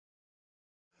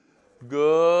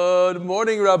Good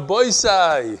morning, Rabbi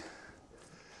Sai.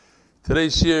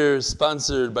 Today's shir is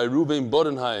sponsored by Reuven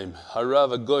Bodenheim,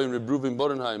 Harav Agoyin Reb Reuven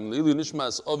Bodenheim, Lili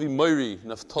Nishmas Avi Moiri,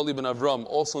 Naftali ben Avram,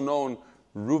 also known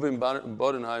Reuven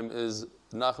Bodenheim is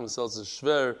Nachum Seltzer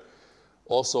Shver,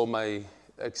 also my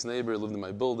ex-neighbor, lived in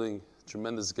my building,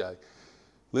 tremendous guy.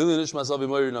 Lili Nishmas Avi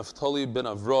Moiri, Naftali ben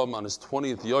Avram on his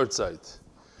 20th yahrzeit.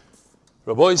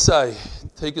 Rabbi Sai,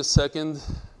 take a second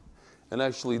and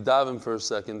actually daven for a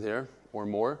second here, or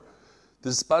more.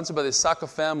 This is sponsored by the Saka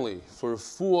family for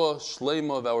Refuah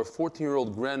Shleima of our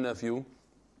 14-year-old grandnephew.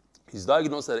 He's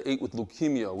diagnosed at 8 with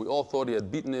leukemia. We all thought he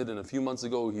had beaten it, and a few months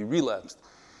ago he relapsed.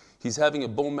 He's having a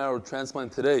bone marrow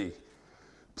transplant today.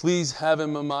 Please have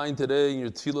him in mind today in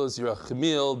your tefillas,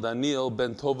 Yerachmiel Daniel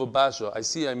ben Tova Basha. I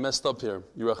see I messed up here.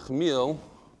 Yerachmiel,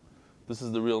 this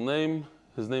is the real name.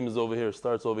 His name is over here,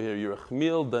 starts over here.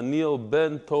 Yerachmiel Daniel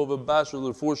ben Tova Basha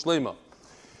Refuah Shleima.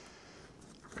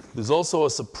 There's also a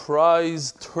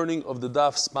surprise turning of the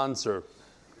daf sponsor.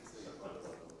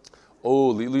 Oh,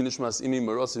 Lili Nishmas Imi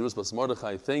Marasi Rusbas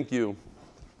Mordechai, thank you.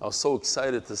 I was so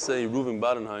excited to say Reuven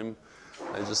Bodenheim.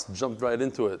 I just jumped right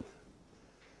into it.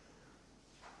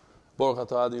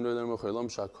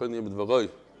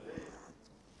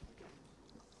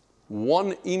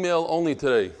 One email only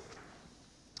today.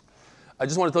 I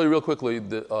just want to tell you real quickly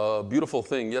the beautiful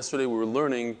thing. Yesterday we were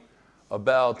learning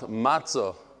about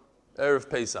matzah, Erev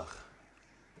Pesach.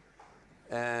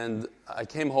 And I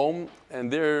came home,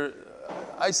 and there,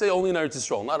 I say only in Eretz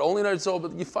Yisrael. Not only in Eretz Yisrael,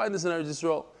 but you find this in Eretz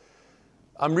Yisrael.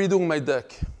 I'm redoing my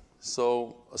deck.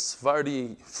 So a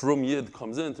Sephardi Frum Yid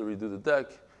comes in to redo the deck.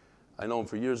 I know him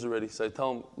for years already. So I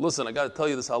tell him, listen, I got to tell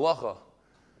you this halacha.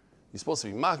 You're supposed to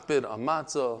be makbid on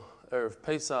matzah, Erev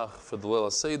Pesach, for the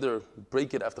Leila Seder,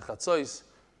 break it after Chatzos.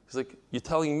 He's like, you're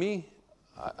telling me?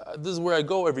 This is where I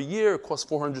go every year. It costs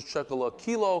 400 shekel a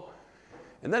kilo.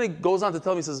 And then he goes on to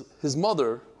tell me, he says, his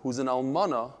mother, who's an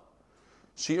almana,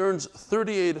 she earns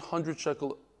 3,800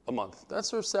 shekel a month. That's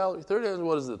her salary. 3,800,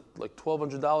 what is it? Like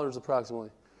 $1,200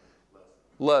 approximately?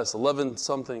 Less, 11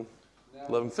 something.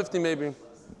 1150 maybe.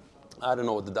 I don't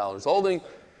know what the dollar is holding.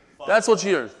 That's what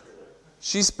she earns.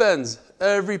 She spends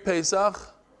every Pesach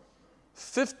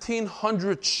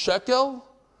 1,500 shekel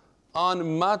on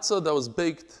matzah that was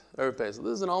baked every Pesach.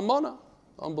 This is an almana.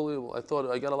 Unbelievable.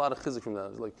 I got a lot of chizik from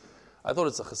that. I thought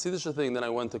it's a Hasidic thing. Then I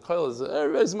went to Koil.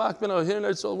 Everybody's makbin out here in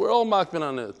Israel. We're all makbin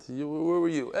on it. Where were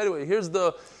you? Anyway, here's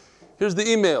the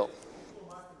email.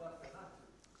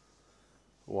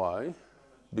 Why?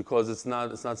 Because it's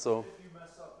not so.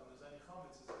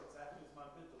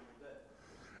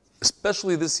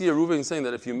 Especially this year, Reuven is saying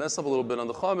that if you mess up a little bit on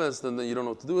the chametz, then you don't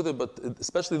know what to do with it. But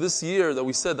especially this year that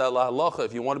we said that la halacha,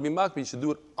 if you want to be makbid, you should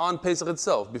do it on Pesach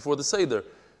itself, before the Seder.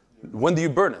 When do you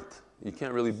burn it? You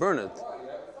can't really burn it.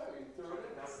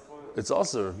 It's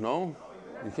also, no?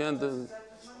 You can't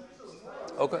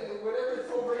okay.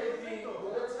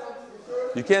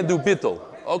 You can't do bittul.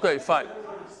 Okay, fine.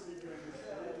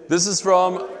 This is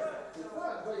from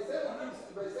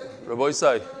Rabbi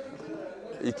Sai.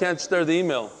 You can't share the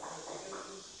email.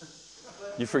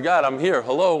 You forgot, I'm here.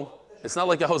 Hello. It's not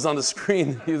like I was on the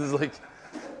screen. He was like,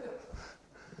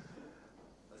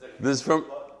 this is from,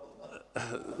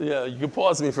 yeah, you can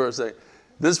pause me for a second.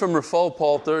 This is from Rafal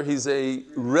Palter. He's a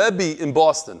Rebbe in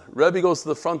Boston. Rebbe goes to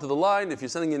the front of the line. If you're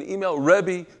sending an email,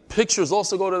 Rebbe, pictures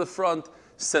also go to the front.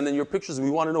 Send in your pictures. We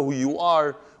want to know who you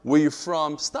are, where you're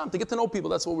from. Stop to get to know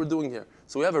people. That's what we're doing here.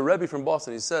 So we have a Rebbe from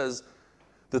Boston. He says,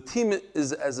 the team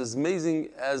is as amazing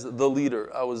as the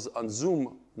leader. I was on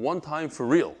Zoom one time for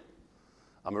real.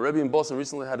 I'm a Rebbe in Boston.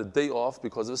 Recently had a day off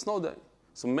because of a snow day.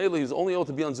 So mainly he was only able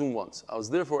to be on Zoom once. I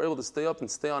was therefore able to stay up and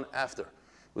stay on after.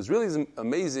 It was really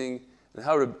amazing. And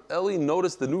how Reb Eli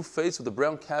noticed the new face with the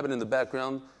brown cabin in the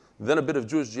background, then a bit of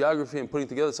Jewish geography and putting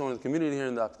together someone in the community here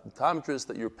in the optometrist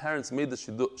that your parents made the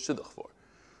shidduch for.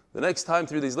 The next time,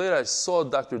 3 days later, I saw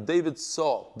Dr. David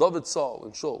Saul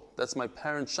in Shul. That's my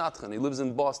parent Shatchan. He lives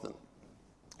in Boston.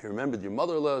 He remembered your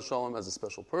mother, Leah Shalom, as a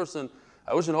special person.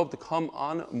 I wish and hope to come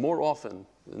on more often.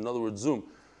 In other words, Zoom.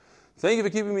 Thank you for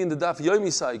keeping me in the Daf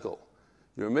Yomi cycle.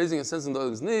 You're amazing and sensing the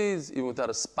other's needs, even without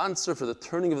a sponsor for the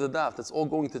turning of the daf. That's all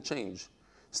going to change.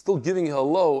 Still giving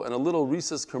hello and a little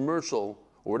recess commercial,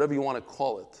 or whatever you want to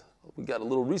call it. We got a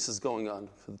little recess going on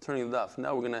for the turning of the daf.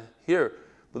 Now we're going to hear,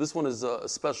 but this one is a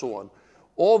special one.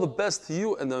 All the best to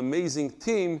you and the amazing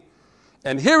team.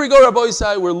 And here we go, Rabbi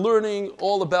Yisai. We're learning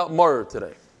all about Maror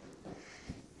today.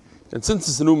 And since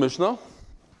it's a new Mishnah,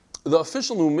 the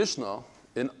official new Mishnah,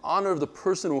 in honor of the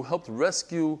person who helped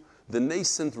rescue the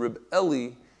nascent Reb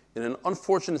Eli in an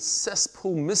unfortunate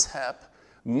cesspool mishap,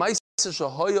 it's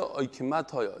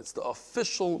the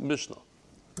official Mishnah.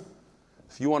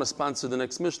 If you want to sponsor the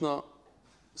next Mishnah,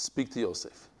 speak to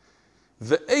Yosef.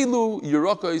 Ve'elu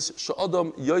yirakos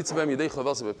she'adam yoytze b'hem yedei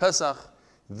chavel bePesach.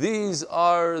 These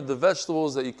are the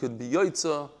vegetables that you could be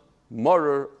yoytze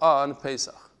marer on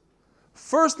Pesach.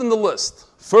 First in the list,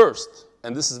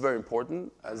 and this is very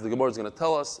important, as the Gemara is going to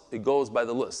tell us, it goes by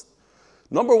the list.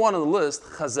 Number one on the list,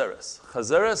 chazeres.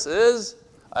 Chazeres is,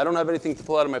 I don't have anything to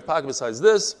pull out of my pocket besides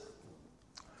this,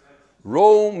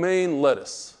 romaine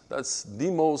lettuce. That's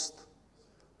the most,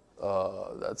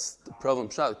 that's the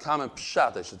prevalent pshat, common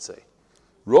pshat, I should say.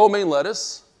 Romaine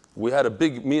lettuce. We had a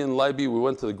big, me and Leiby, we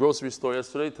went to the grocery store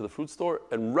yesterday, to the fruit store,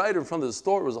 and right in front of the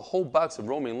store was a whole box of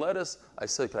romaine lettuce. I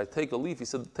said, can I take a leaf? He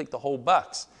said, take the whole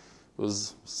box. It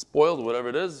was spoiled, whatever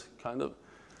it is, kind of.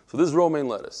 So this is romaine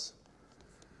lettuce.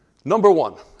 Number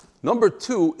one. Number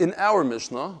two, in our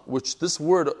Mishnah, which this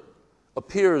word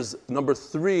appears number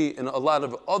three in a lot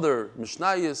of other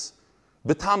Mishnayos,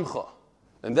 betamcha.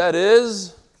 And that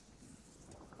is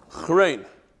chrein.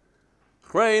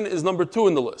 Chrein is number two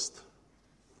in the list.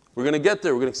 We're going to get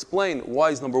there. We're going to explain why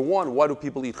is number one. Why do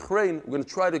people eat chrein? We're going to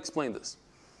try to explain this.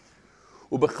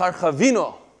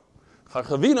 Ubecharchavino.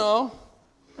 Charchavino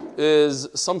is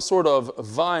some sort of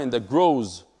vine that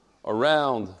grows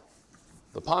around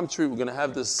the palm tree. We're going to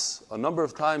have this a number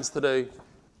of times today.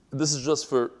 This is just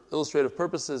for illustrative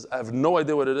purposes. I have no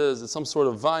idea what it is. It's some sort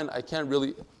of vine. I can't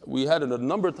really, we had it a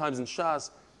number of times in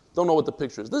Shas. Don't know what the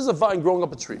picture is. This is a vine growing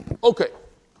up a tree. Okay.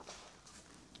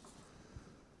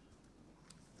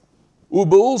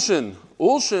 Ubeulshin.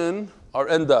 Ulshin are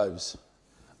endives.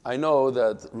 I know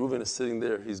that Reuven is sitting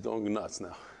there. He's going nuts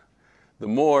now. The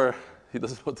more, he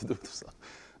doesn't know what to do with himself.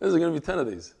 There's going to be 10 of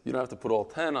these. You don't have to put all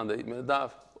 10 on the 8-minute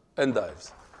daf.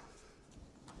 Endives.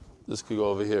 This could go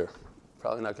over here.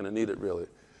 Probably not going to need it really.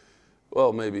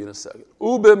 Well, maybe in a second.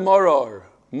 Ube marar.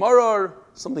 Marar,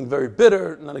 something very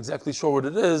bitter. Not exactly sure what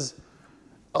it is.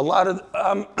 A lot of,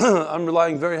 I'm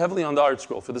relying very heavily on the art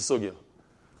scroll for the sugya.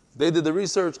 They did the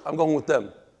research, I'm going with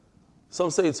them. Some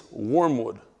say it's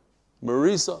wormwood,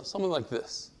 marisa, something like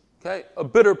this. Okay, a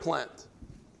bitter plant.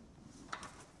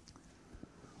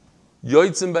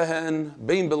 Yoitzim behen,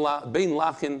 bein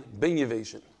lachin, bein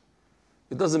yeveshin.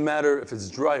 It doesn't matter if it's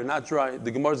dry or not dry.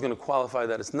 The Gemara is going to qualify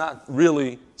that it's not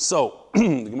really so. The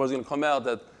Gemara is going to come out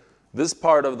that this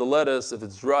part of the lettuce, if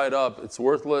it's dried up, it's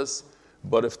worthless.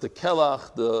 But if the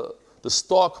kelach, the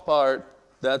stalk part,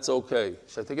 that's okay.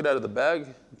 Should I take it out of the bag?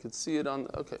 You can see it on,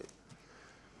 okay.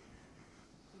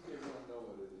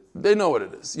 They know what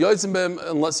it is. Yoitzim behem,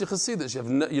 unless you're Chassidus,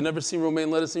 you've never seen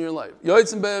romaine lettuce in your life.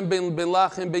 Yoitzim behem, bein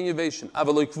lachin, bein yeveshin.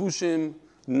 Avaloi kvushim,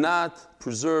 not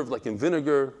preserved like in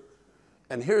vinegar.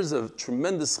 And here's a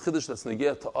tremendous chiddush that's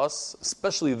negeh to us,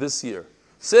 especially this year.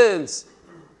 Since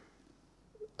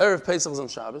Erev Pesach is on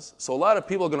Shabbos, so a lot of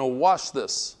people are going to wash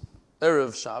this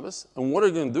Erev Shabbos, and what are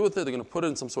they going to do with it? They're going to put it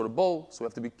in some sort of bowl, so we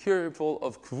have to be careful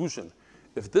of kvushin.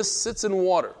 If this sits in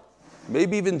water,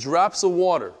 maybe even drops of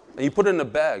water, and you put it in a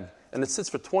bag, and it sits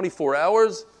for 24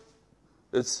 hours,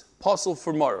 it's pasul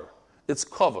for marer. It's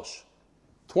kavosh.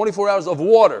 24 hours of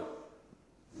water,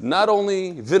 not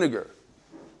only vinegar.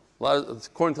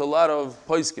 According to a lot of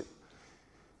poskim.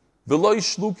 V'loi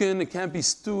shlukin, it can't be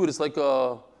stewed. It's like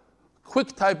a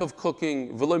quick type of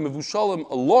cooking. V'loi mevushalim,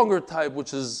 a longer type,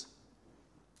 which is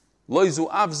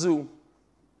loizu avzu.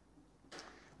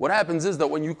 What happens is that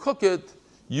when you cook it,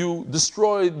 you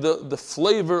destroy the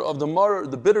flavor of the marer,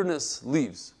 the bitterness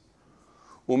leaves.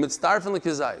 U'mitztarfen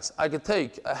lekazayis. I could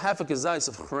take a half a kazayis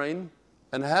of chrein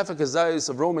and a half a kazayis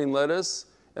of romaine lettuce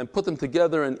and put them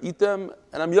together and eat them,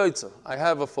 and I'm yoytza. I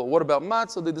have a full. What about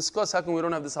matzah? They discuss how come we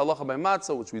don't have this halacha by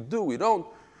matzah, which we do, we don't.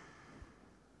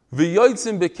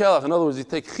 V'yoytzim bekelach. In other words, you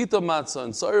take chita matzah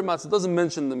and sa'ir matzah. It doesn't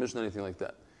mention in the Mishnah anything like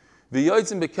that.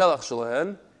 V'yoytzim bekelach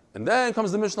shalahen. And then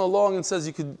comes the Mishnah along and says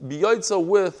you could be yoytza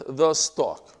with the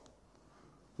stalk,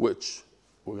 which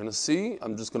we're going to see.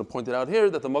 I'm just going to point it out here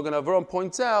that the Magen Avraham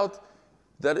points out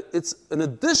that it's an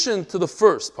addition to the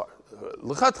first part.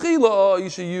 L'chatchila, you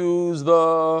should use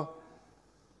the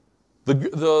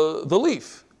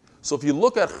leaf. So if you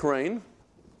look at chrein,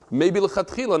 maybe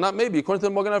l'chatchila, not maybe, according to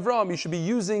the Magen Avraham, you should be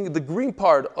using the green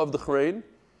part of the chrein,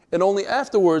 and only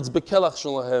afterwards, bekelach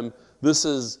shalahem, this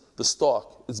is the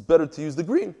stalk. It's better to use the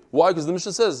green. Why? Because the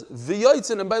Mishnah says,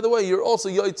 v'yoytzin, and by the way, you're also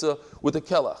yoytza with the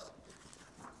kelach.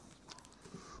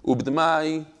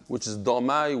 Ubdemai, which is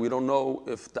domai, we don't know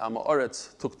if the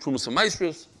Amaretz took trumas and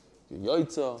maestris,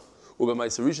 yoytza.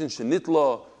 Ubemaisarishin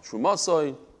shenitla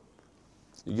trumasoi.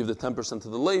 You give the 10% to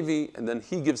the Levi, and then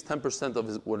he gives 10% of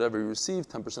his whatever he received,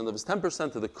 10% of his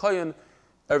 10% to the Kohen.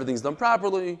 Everything's done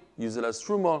properly. Use it as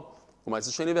truma.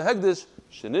 Umaisa sheni vehegdish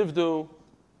shenivdu.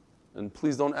 And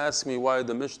please don't ask me why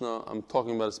the Mishnah, I'm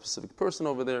talking about a specific person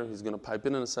over there, he's going to pipe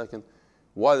in a second.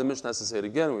 Why the Mishnah has to say it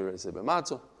again, we already say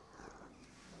b'matzah.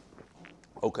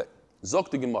 Okay, Zok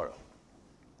the Gemara.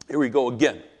 Here we go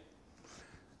again.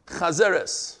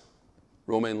 Chazeres,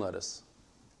 romaine lettuce.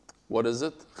 What is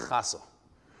it? Chasa.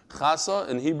 Chasa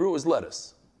in Hebrew is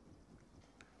lettuce.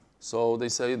 So they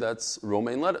say that's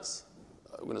romaine lettuce.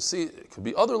 We're going to see, it could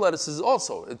be other lettuces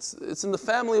also. It's in the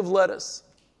family of lettuce.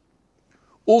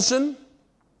 Ulshin,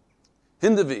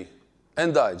 Hindavi,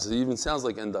 endives. It even sounds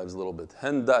like endives a little bit.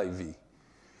 Hendivi.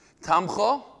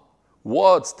 Tamcha,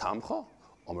 what's tamcha?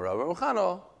 Omer Rabbi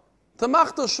Chana,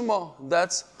 tamachta shema.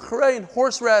 That's chrein,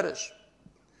 horseradish.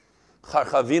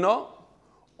 Charchavina,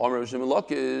 Omer Rabbi Shimon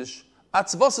Lakish,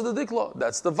 atzvasa de dikla.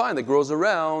 That's the vine that grows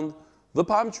around the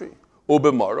palm tree.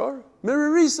 Ubemarar,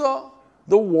 miririsa,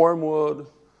 the wormwood.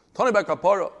 Tani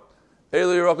bakapara.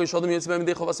 Eli Yeraki Shalom Yitzbem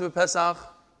Dechov Asib Pesach.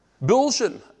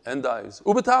 Bilshin, endives.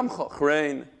 Ubetamcha,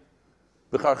 chrein.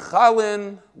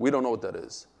 B'charchalin, we don't know what that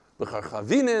is.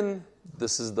 B'charchavinin,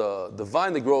 this is the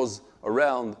vine that grows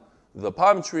around the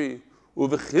palm tree.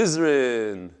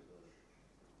 Ubechizrin.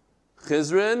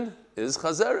 Chizrin is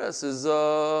chazeres, is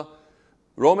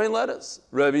romaine lettuce.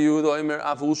 Rabbi Yehuda Omer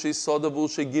avulshi soda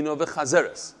vulshi gino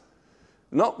v'chazeres.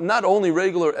 No, not only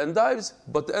regular endives,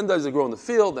 but the endives that grow in the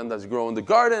field, endives that grow in the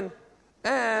garden,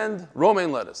 and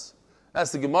romaine lettuce.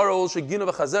 That's the Gemara ulshi gino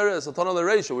v'chazeres atana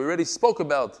l'reisha. We already spoke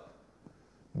about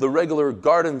the regular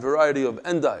garden variety of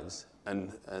endives,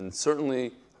 and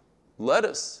certainly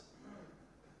lettuce.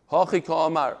 Hachi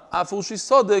ka'amar avulshi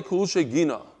soda kulshi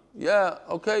gino. Yeah,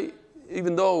 okay.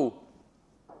 Even though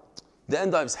the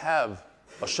endives have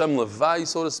a Shem Levai,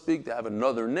 so to speak, they have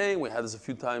another name. We had this a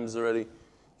few times already.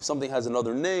 If something has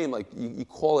another name, like you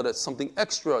call it as something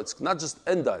extra, it's not just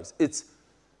endives, it's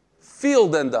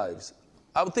field endives.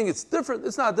 I would think it's different.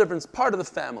 It's not different, it's part of the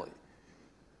family.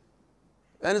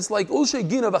 And it's like, Ulshe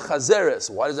Gina v'chazeres.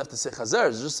 Why does it have to say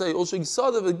chazeres? Just say, Ulshe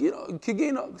Gisada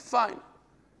v'kigina, fine.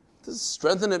 Just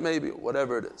strengthen it maybe,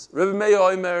 whatever it is. Rebbe Meir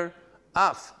Omer,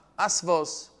 Af,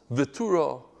 Asvos,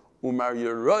 Vitura, Umar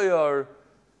Yeroyar.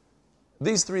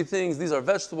 These three things, these are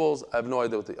vegetables. I have no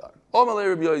idea what they are. Omalei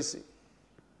Rabbi Yosi.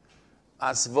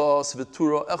 Asvos,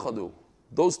 Vitura, Echadu.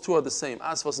 Those two are the same,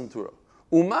 Asvos and Tura.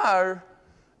 Umar,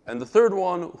 and the third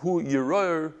one, Hu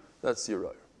Yeroyar, that's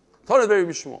Yeroyar. Tana very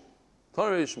Bishmo.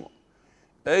 Tana very Bishmo.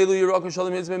 Eilu Yeraku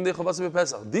Shalom Yitzbem Dechavasa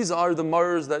Pesach. These are the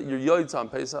marors that you're yoytz on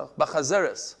Pesach.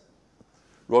 Bachazeres.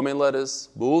 Romaine lettuce,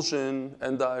 bulshin,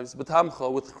 endives,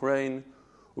 betamcha with chrein,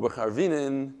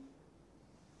 ubecharvinin,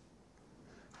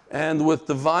 and with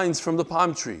the vines from the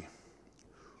palm tree.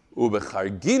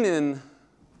 Ubecharginin,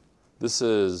 this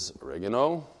is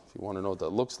oregano. If you want to know what that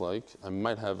looks like, I'm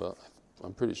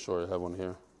pretty sure I have one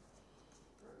here.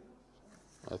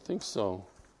 I think so.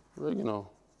 Oregano.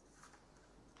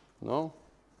 No?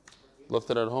 Left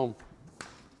it at home.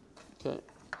 Okay.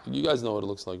 You guys know what it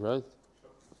looks like, right?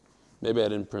 Maybe I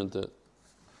didn't print it.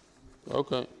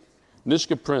 Okay.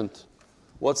 Nishka print.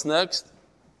 What's next?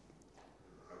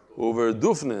 Over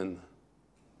Dufnin.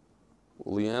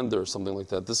 Leander, something like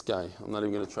that. This guy. I'm not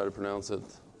even going to try to pronounce it.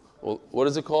 Well, what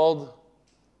is it called?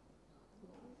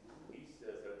 He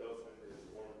says that Dufnin is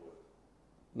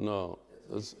wormwood. No.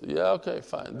 Yeah, okay,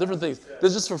 fine. Different things.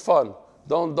 This is just for fun.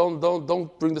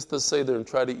 Don't bring this to Seder and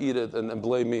try to eat it and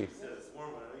blame me.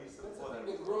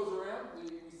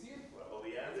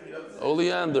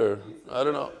 Oleander. I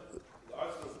don't know.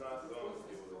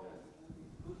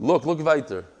 Look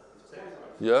weiter.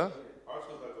 Yeah?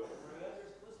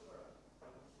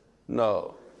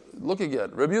 No. Look again.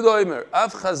 Rabbi Yehuda Omer,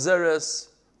 Av Chazeres,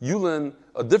 Yulin,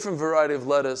 a different variety of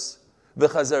lettuce.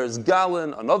 V'Chazeres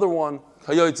Galin, another one.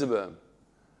 Kayotze b'hem.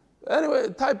 Anyway,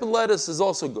 type of lettuce is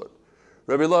also good.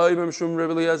 Rabbi Elohim Shum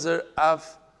Rabbi Eliezer, Av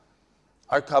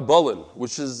Arkabolin,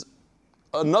 which is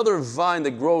another vine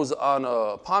that grows on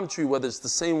a palm tree, whether it's the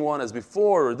same one as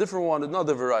before or a different one,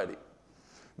 another variety.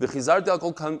 V'chizarti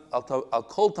al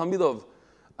kol tamidov.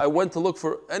 I went to look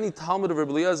for any Talmud of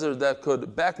Rabbi Eliezer that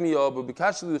could back me up, but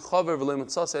b'kashli chaver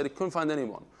v'leimatzasei, I couldn't find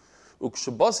anyone.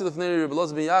 Ukshebasi lefnei Rabbi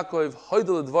Elazar ben Yaakov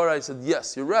hoydel advar. I said,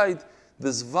 yes, you're right.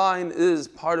 This vine is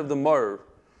part of the mar.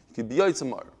 You could be yaitz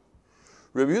mar.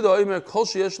 Rabbi Yehuda Omer kol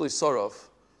sheyesh li saraf.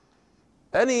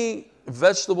 Any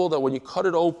vegetable that when you cut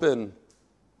it open,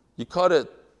 you cut it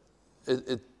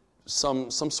some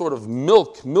sort of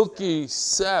milky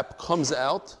sap comes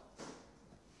out,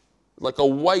 like a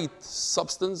white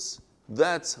substance,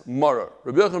 that's marar.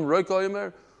 Rabbi Yochanan Roika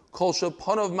Omer, kol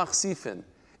shepanav machsifin.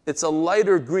 It's a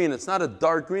lighter green, it's not a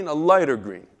dark green, a lighter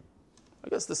green. I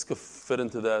guess this could fit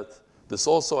into that. This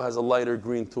also has a lighter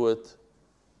green to it.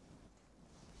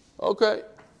 Okay.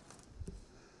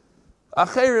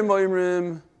 Acherim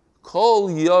oimrim kol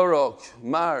yarok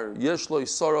mar yesh lo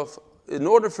saraf. In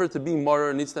order for it to be mar,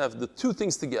 it needs to have the two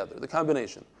things together, the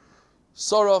combination.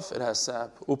 Saraf, it has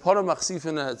sap. Upara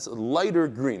machsifin, it has a lighter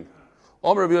green.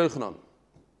 Omer Rabbi Yochanan.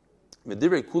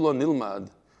 Medirei kula nilmad.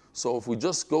 So if we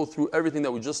just go through everything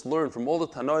that we just learned from all the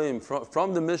Tanaim,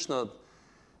 from the Mishnah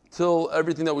till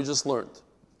everything that we just learned,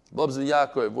 Babs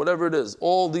Yaakov, whatever it is,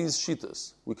 all these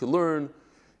shitas, we could learn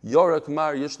Yarek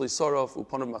Mar Yishlei Saraf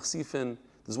Upanav Machsifin.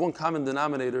 There's one common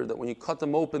denominator that when you cut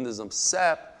them open, there's some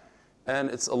sap and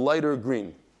it's a lighter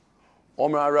green.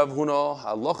 Omer Rav Huna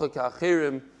Halacha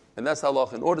Ka'achirim, and that's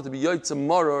halacha. In order to be Yaitz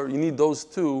Marar, you need those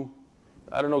two.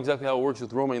 I don't know exactly how it works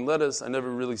with romaine lettuce. I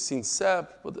never really seen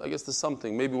sap, but I guess there's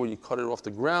something. Maybe when you cut it off the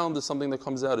ground, there's something that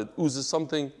comes out. It oozes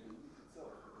something.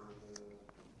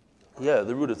 Yeah,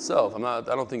 the root itself. I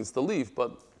don't think it's the leaf,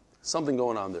 but something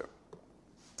going on there.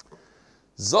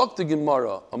 Zok the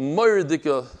Gemara, a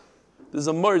Moiridika. This is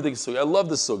a Moiridik sugya. I love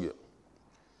this sugya.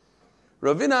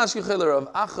 Ravina Ashkechel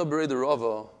Rav Acha Berei the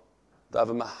Rava, Dav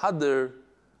Mahader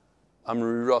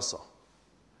Amri Rasa.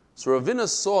 So Ravina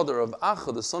saw that Rav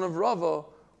Acha, the son of Rava,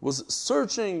 was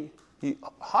searching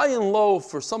high and low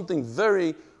for something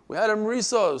very. We had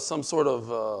Amrisa, some sort of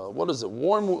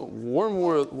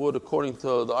wormwood, according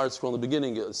to the art scroll in the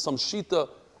beginning, some shita,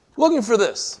 looking for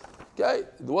this. Okay,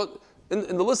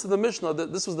 in the list of the Mishnah,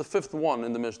 this was the fifth one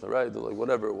in the Mishnah, right? Like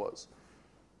whatever it was.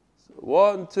 So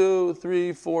 1, 2,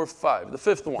 3, 4, 5. The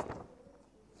fifth one.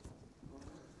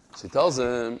 So he tells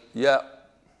him, yeah.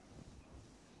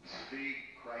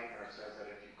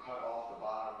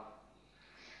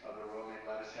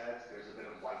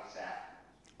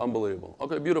 Unbelievable.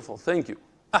 Okay, beautiful. Thank you.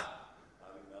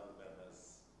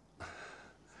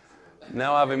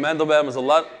 Now Avi Mandelbaum is a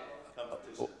lot.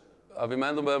 Avi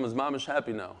Mandelbaum is mamish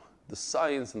happy now. The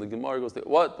science and the Gemara goes there.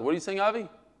 What? What are you saying, Avi? You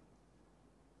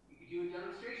can do a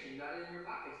demonstration. You got it in your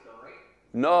pocket still, right?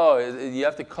 No, you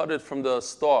have to cut it from the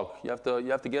stalk. You have to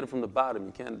get it from the bottom.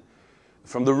 You can't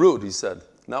from the root. He said,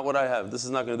 not what I have. This is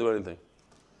not going to do anything.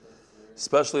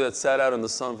 Especially that sat out in the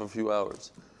sun for a few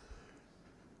hours.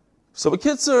 So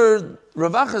B'kitzur,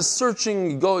 Rav Acha is searching,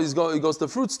 he goes to the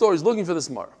fruit store, he's looking for this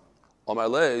mar. Omar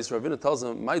Leis, Ravina tells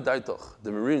him, my daitoch, the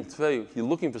marine tvei, he's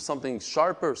looking for something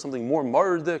sharper, something more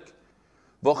mardik.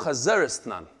 V'chazeres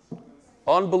tnan.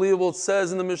 Unbelievable, it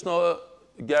says in the Mishnah,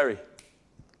 Gary.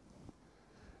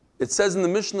 It says in the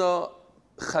Mishnah,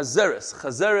 chazeres.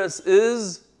 Chazeres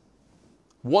is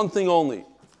one thing only.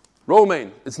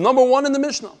 Romaine. It's number one in the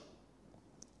Mishnah.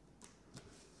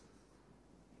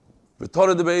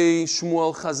 V'torah debei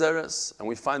Shmuel chazeres, and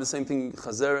we find the same thing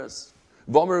chazeres.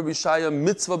 V'omer Bishaya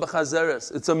mitzvah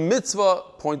b'chazeres. It's a mitzvah.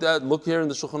 Point out. Look here in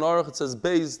the Shulchan Aruch. It says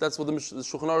beis. That's what the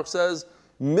Shulchan Aruch says.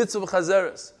 Mitzvah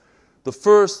b'chazeres. The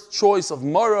first choice of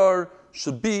marar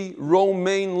should be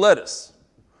romaine lettuce.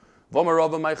 V'omer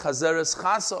Rabba my chazeres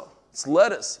chasa. It's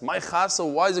lettuce. My chasa.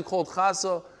 Why is it called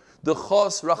chasa? The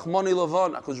chos rachmani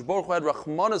lavan. HaKadosh Baruch Hu had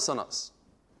rachmanis on us.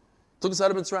 Took us out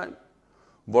of Mitzrayim.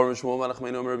 If you're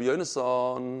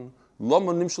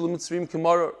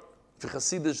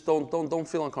Chassidish, don't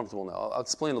feel uncomfortable now. I'll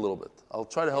explain a little bit. I'll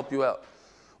try to help you out.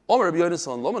 Why are the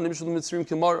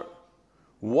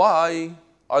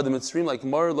Mitzrayim like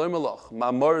Mar lo melach?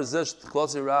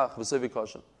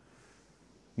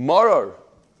 Marar,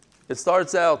 it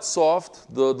starts out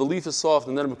soft, the leaf is soft,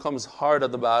 and then it becomes hard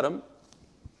at the bottom.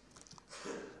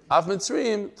 Av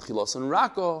Mitzrayim, tchilas and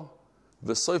rako.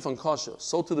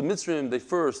 So to the Mitzrayim,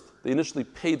 they initially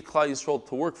paid Klal Yisrael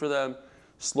to work for them.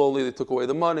 Slowly they took away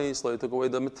the money, slowly they took away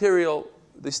the material.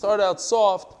 They started out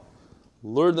soft,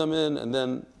 lured them in, and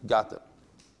then got them.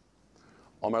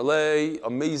 Omar Lei,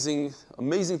 amazing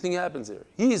thing happens here.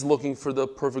 He's looking for the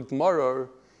perfect marar.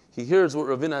 He hears what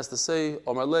Ravina has to say.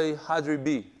 Omar Lei, Hadri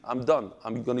B, I'm done.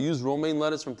 I'm going to use romaine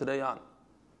lettuce from today on.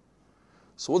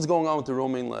 So what's going on with the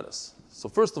romaine lettuce? So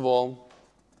first of all,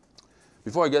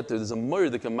 before I get there, there's a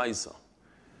Moiridik Maisa.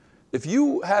 If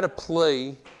you had to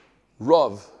play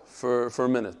Rav for a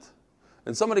minute,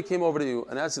 and somebody came over to you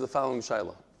and asked you the following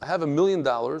shaila: I have $1 million.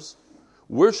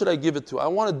 Where should I give it to? I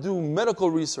want to do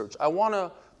medical research. I want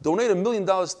to donate $1 million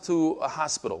to a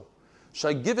hospital. Should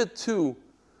I give it to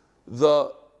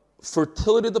the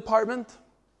fertility department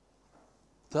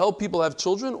to help people have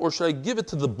children, or should I give it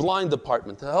to the blind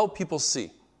department to help people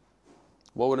see?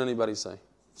 What would anybody say?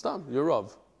 Stop, you're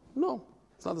Rav. No.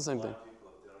 It's not the same thing.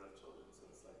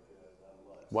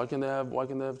 Why can they have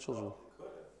children?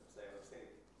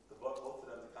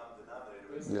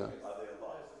 Yeah.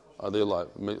 Are they alive?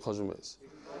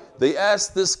 They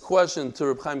asked this question to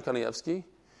Reb Chaim Kanievsky,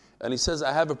 and he says,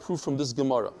 I have a proof from this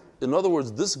Gemara. In other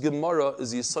words, this Gemara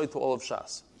is Yesod to all of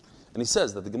Shas. And he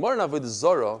says that the Gemara in Avodah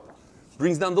Zarah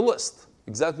brings down the list.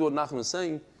 Exactly what Nachman is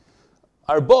saying.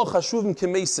 Arba chashuvim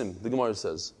kemesim, the Gemara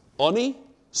says. Ani,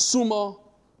 suma,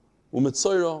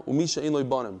 umetzoira, umisha ein lo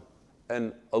banim.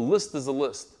 And a list is a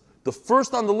list. The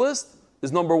first on the list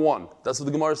is number one. That's what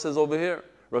the Gemara says over here.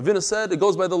 Ravina said it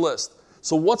goes by the list.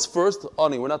 So what's first?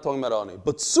 Ani. We're not talking about ani.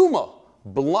 But suma,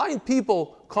 blind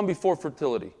people come before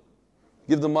fertility.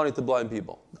 Give the money to blind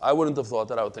people. I wouldn't have thought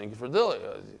that. I would think fertility.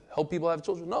 Help people have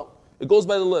children. No. It goes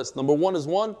by the list. Number one is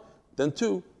one, then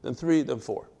two, then three, then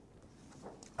four.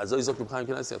 I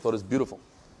thought it's beautiful.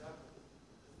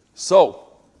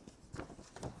 So,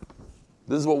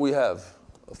 this is what we have.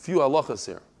 A few halachas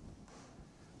here.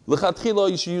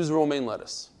 L'chatchila, you should use romaine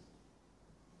lettuce.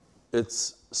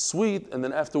 It's sweet, and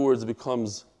then afterwards it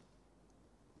becomes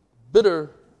bitter,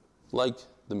 like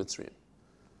the Mitzrayim.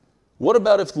 What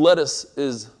about if lettuce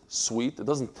is sweet? It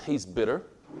doesn't taste bitter.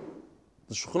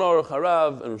 The Shulchan Aruch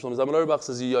Harav and Rosh Zalman Auerbach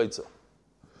says yaitza.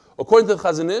 According to the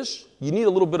Chazon Ish, you need a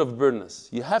little bit of bitterness.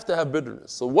 You have to have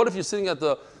bitterness. So what if you're sitting at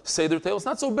the Seder table? It's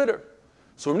not so bitter.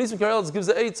 So Rav Nisim Karelitz gives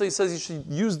the eitzah. He says you should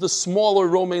use the smaller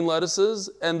romaine lettuces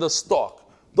and the stalk.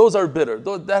 Those are bitter.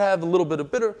 That have a little bit of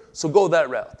bitter, so go that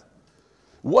route.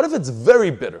 What if it's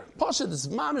very bitter? Pasha, it's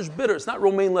mamish bitter. It's not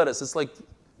romaine lettuce. It's like,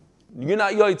 you're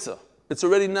not yaitza. It's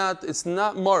already not, it's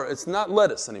not mar, it's not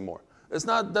lettuce anymore. That's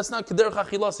not kederach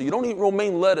achilasa. You don't eat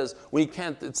romaine lettuce when you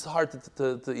can't, it's hard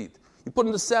to eat. You put it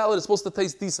in the salad, it's supposed to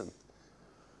taste decent.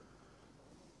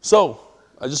 So,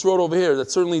 I just wrote over here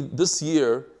that certainly this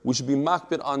year we should be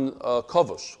makbid on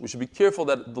kavush. We should be careful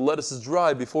that the lettuce is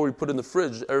dry before we put it in the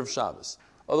fridge Erev Shabbos.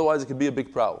 Otherwise it could be a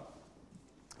big problem.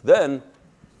 Then,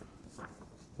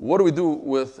 what do we do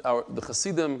with the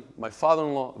Hasidim? My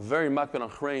father-in-law, very makbid on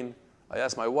chrein. I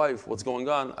asked my wife what's going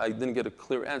on. I didn't get a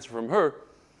clear answer from her.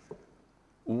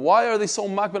 Why are they so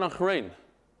makbid on chrein?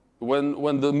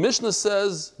 When the Mishnah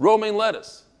says romaine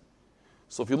lettuce.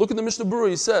 So if you look at the Mishnah Berurah,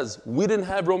 he says, we didn't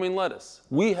have romaine lettuce.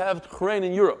 We have chrein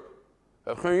in Europe.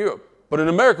 But in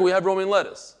America, we have romaine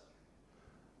lettuce.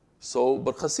 So,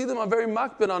 but Hasidim are very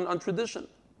makbid on tradition.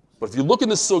 But if you look in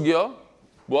the sugya,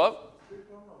 what?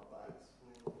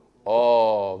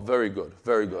 Oh, very good,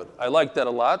 very good. I like that a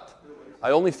lot.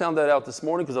 I only found that out this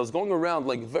morning because I was going around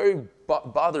like very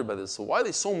bothered by this. So why are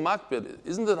they so makbid?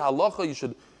 Isn't it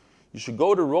halacha? You should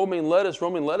go to romaine lettuce,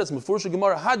 Mefurish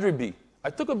Gemara Hadribi. I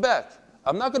took it back.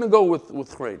 I'm not going to go with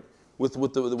chrein, with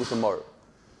the Mara.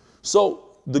 So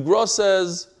the Gra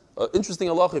says, interesting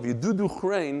halacha, if you do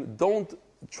chrein, don't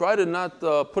try to not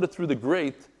put it through the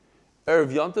grate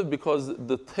Erev Yantiv because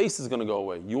the taste is going to go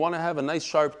away. You want to have a nice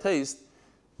sharp taste.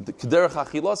 The kederach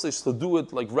achilasa is to do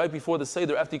it like right before the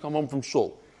Seder after you come home from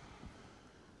shul.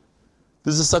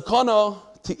 There's a sakana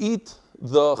to eat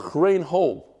the chrein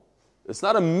whole. It's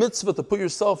not a mitzvah to put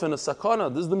yourself in a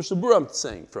sakana. This is the Mishnah Berurah I'm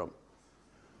saying from.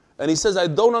 And he says, I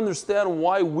don't understand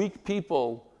why weak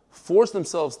people force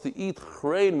themselves to eat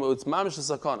chrein when it's mamish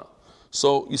a sakana.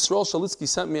 So Yisrael Shalitsky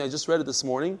sent me, I just read it this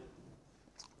morning,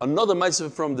 another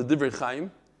ma'aseh from the Divrei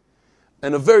Chaim,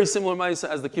 and a very similar ma'aseh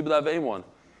as the Kibbutz Avim one.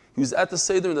 He was at the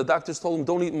Seder and the doctors told him,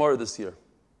 don't eat mar this year.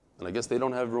 And I guess they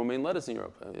don't have romaine lettuce in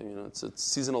Europe. It's a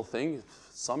seasonal thing,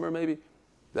 summer maybe.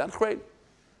 That's great.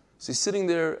 So he's sitting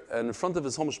there, and in front of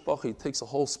his homeshpach, he takes a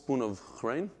whole spoon of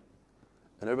chrein,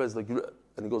 and everybody's like,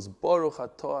 and he goes, Baruch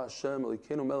atah Hashem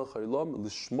Elokeinu melech haolam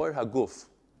lishmor haguf.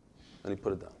 And he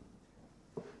put it down.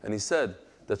 And he said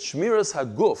that shmiras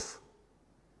haguf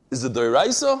is the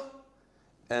doiraisa,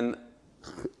 and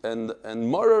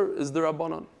marer is the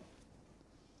rabbanon.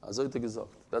 That's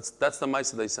the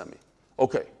ma'aseh they sent me.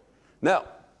 Okay, now,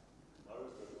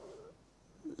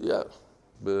 yeah,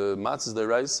 the matzah is the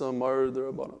raisa, marer the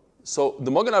rabbanon. So the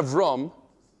Magen Avram,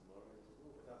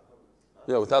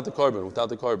 yeah, without the carbon.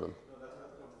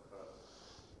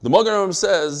 The Magen Avram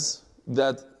says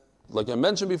that, like I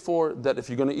mentioned before, that if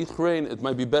you're going to eat chrein, it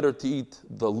might be better to eat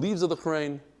the leaves of the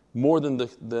chrein more than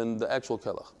the actual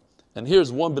kelach. And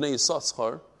here's one Bnei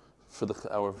Yissaschar for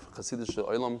our Chassidish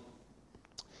Olam.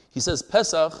 He says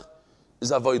Pesach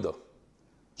is avodah.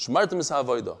 Shmartim is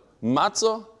avodah.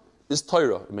 Matzah is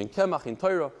Torah. I mean kemach in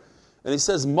Torah. And he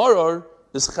says marar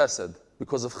is chesed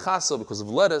because of chasa, because of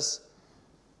lettuce.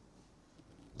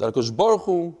 That HaKadosh Baruch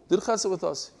Hu did chesed with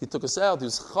us. He took us out. He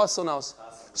was chas on us.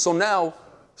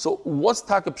 So what's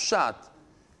Taka Pshat?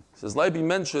 Says Leiby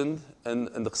mentioned, and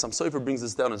the Chassam Sofer brings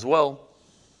this down as well,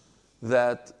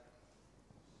 that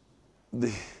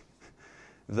the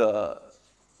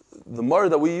mar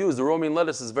that we use, the romaine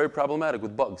lettuce, is very problematic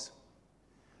with bugs.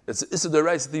 It's issa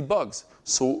deraisa to eat bugs.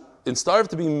 So instead of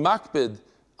to be makbid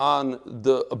on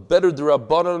a better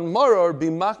D'Rabbanan Marar, be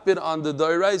makbid on the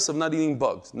Dairais of not eating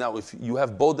bugs. Now, if you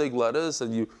have bodeg lettuce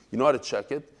and you know how to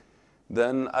check it,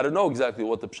 then I don't know exactly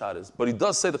what the pshat is. But he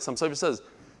does say that some Sefer says,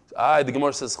 the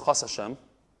Gemara says, Chas Hashem. He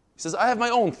says, I have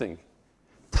my own thing.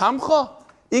 Tamcha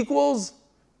equals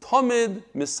Tamid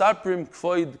Misaprim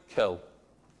Kfoid Kel.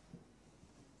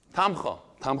 Tamcha.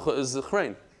 Tamcha is the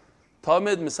chrein.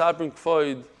 Tamid Misaprim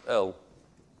Kfoid El.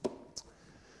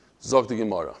 Zog the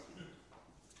Gemara.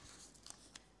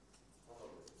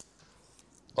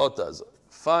 Otaz.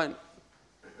 Fine.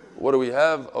 What do we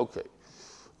have? Okay.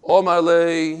 Omar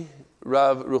le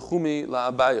Rav Rechumi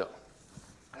la Abaya. Eli,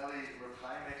 Rav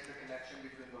makes the connection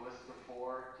between the list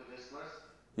before to this list?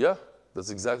 Yeah, that's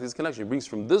exactly his connection. He brings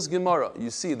from this Gemara, you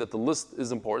see that the list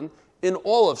is important in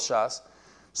all of Shas.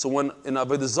 So when in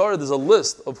Avodah Zarah there's a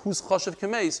list of who's Chashav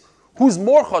Kameis, who's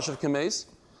more Chashav Kameis,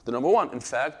 the number one. In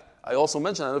fact, I also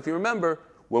mentioned, I don't know if you remember,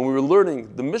 when we were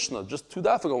learning the Mishnah just 2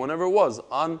 days ago, whenever it was,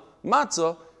 on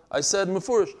matzah, I said,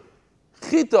 Mefurish,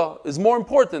 Chita is more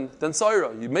important than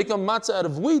Saira. You make a matzah out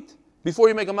of wheat before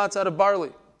you make a matzah out of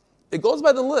barley. It goes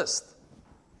by the list.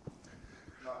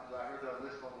 No, because I heard the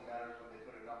list only matters when they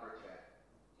put a number to it.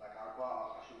 Like Arba,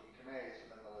 Chashuv, Kamei, so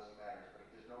then the list matters. But if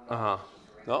there's no number, it's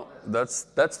just a No, random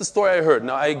list. that's the story I heard.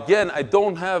 Now, I can't,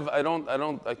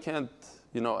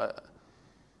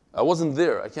 I wasn't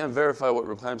there. I can't verify what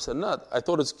Reb Chaim said. Not. I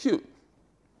thought it's cute.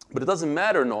 But it doesn't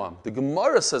matter, Noam. The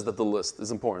Gemara says that the list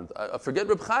is important. I forget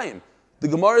Reb Chaim. The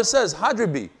Gemara says,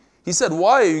 Hadribi. He said,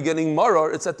 why are you getting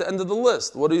Marar? It's at the end of the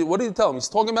list. What do you tell him? He's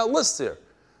talking about lists here.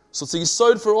 So it's a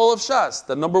yesod for all of Shas.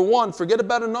 That number one, forget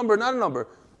about a number, not a number.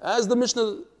 As the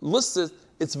Mishnah lists it,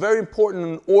 it's very important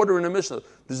in order in the Mishnah.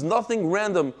 There's nothing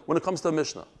random when it comes to a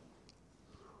Mishnah.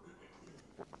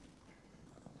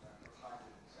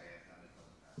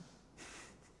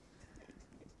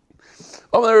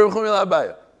 Who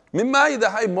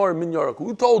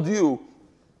told you?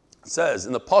 It says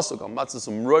in the pasuk,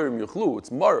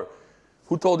 it's mar.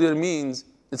 Who told you it means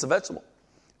it's a vegetable?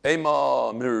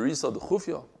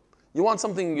 You want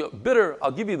something bitter?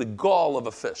 I'll give you the gall of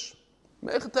a fish.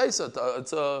 It's a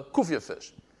kufya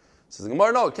fish. Says the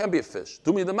Gemara, no, it can't be a fish.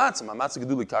 Do me the matzah. My matzah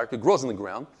geduli karka grows in the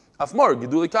ground. Afmar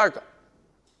geduli karka.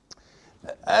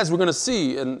 As we're going to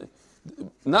see, and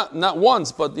not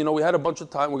once, but we had a bunch of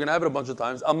times. We're going to have it a bunch of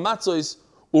times. A matzah is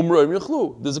umroim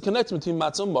yechlu. There's a connection between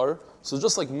matzah and mar. So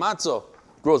just like matzah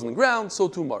grows in the ground, so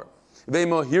too mar.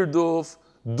 Veima hirduf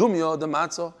dumya the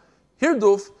matzah.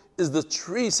 Hirduf is the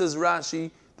tree, says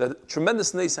Rashi, that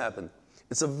tremendous nace happened.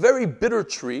 It's a very bitter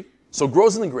tree, so it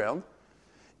grows in the ground,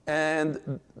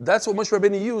 and that's what Moshe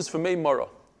Rabbeinu used for mei mara.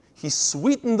 He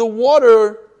sweetened the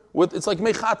water with, it's like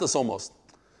mechatas almost.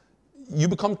 You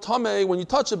become tameh when you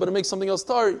touch it, but it makes something else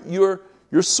tar. You're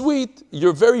sweet,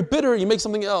 you're very bitter, you make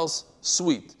something else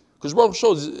sweet. Because Baruch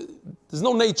shows there's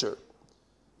no nature.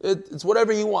 It's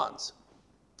whatever he wants.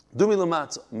 Dumi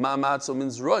l'matzah. Ma matzah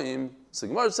means zroim. So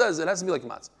Gemara says it has to be like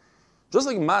matzah. Just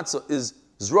like matzah is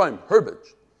zroim,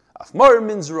 herbage. Afmar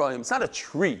means zroim. It's not a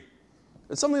tree.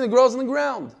 It's something that grows in the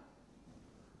ground.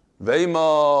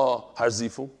 Veima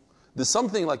harzifu. There's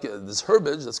something like this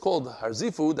herbage that's called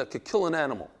harzifu that could kill an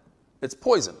animal. It's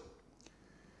poison.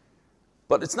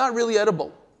 But it's not really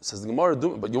edible. Says the Gemara,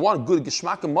 but you want good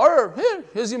geshmak and mar?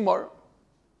 Here's your mar.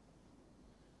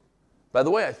 By the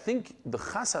way, I think the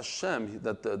Chas Hashem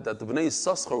that the Bnei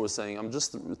Yissaschar was saying, I'm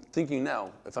just thinking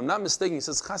now, if I'm not mistaken, he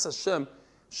says Chas Hashem,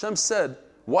 Hashem said,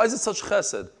 why is it such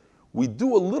chesed? We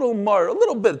do a little mar, a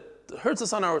little bit, it hurts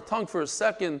us on our tongue for a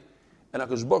second, and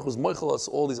HaKadosh Baruch Hu was moichel us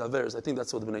all these averes. I think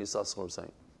that's what the Bnei Yissaschar was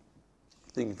saying.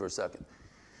 Thinking for a second.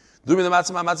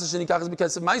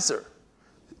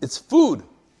 It's food.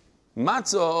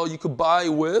 Matzah you could buy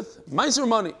with meiser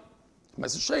money,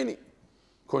 meiser sheni,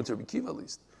 according to Rabbi Kiva at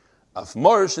least.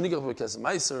 Afmar shenikach b'kesef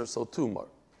meiser, so too mar.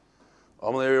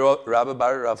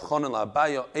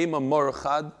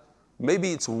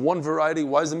 Maybe it's one variety.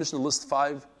 Why does the Mishnah list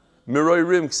 5? Miroi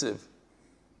rim ksiv,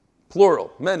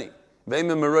 plural, many. Maybe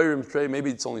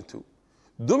it's only 2.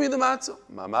 Dumi the matzah,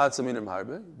 ma matzah minim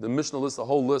harbe. The Mishnah lists a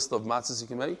whole list of matzahs you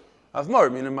can make. Afmar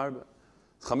minim harbe.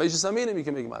 Chamesh aminim you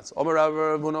can make matzah. Omer Rav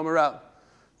Ravun Omer Rav.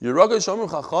 Yeragay shomrim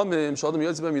chachamim shodem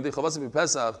yotzei b'hem yidei chavasim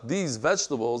b'Pesach. These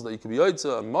vegetables that you can be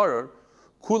yotzei and marar,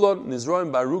 kulon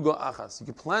nizroim b'aruga achas. You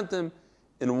can plant them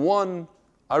in one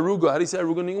aruga. How do you say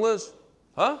aruga in English?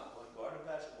 Huh? One garden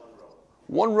patch, one row.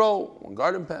 One row, one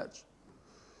garden patch.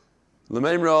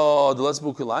 L'meimra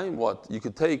d'letzbu kilayim. What? You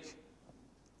could take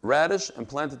radish and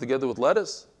plant it together with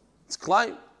lettuce. It's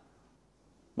kilayim.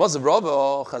 Mazav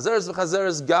rava chazeres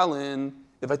v'chazeres galin.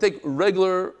 If I take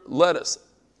regular lettuce,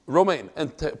 romaine,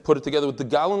 and put it together with the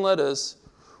gallon lettuce,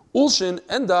 Ulshin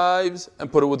endives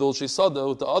and put it with ulshi sada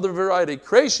with the other variety.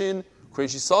 Creation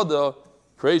sada,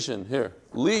 creation here.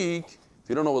 Leek, if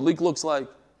you don't know what leek looks like,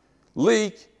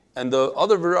 leek and the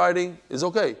other variety is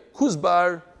okay.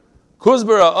 Kuzbar,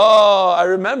 oh, I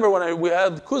remember when we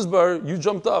had kuzbar, you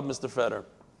jumped up, Mr. Fetter.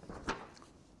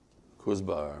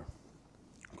 Kuzbar,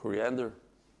 coriander.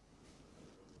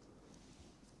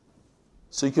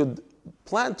 So you could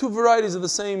plant two varieties of the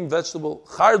same vegetable.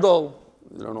 Chardal,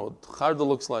 you don't know what chardal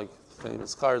looks like,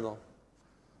 famous chardal.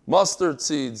 Mustard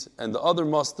seeds, and the other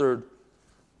mustard,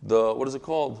 what is it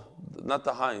called? Not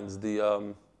the Heinz,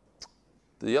 the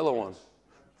yellow one.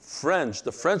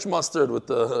 The French mustard with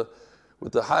the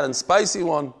hot and spicy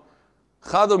one.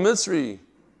 Chardal Mitzri.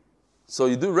 So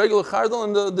you do regular chardal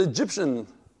and the Egyptian.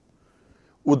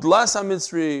 Udlas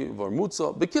HaMitzri,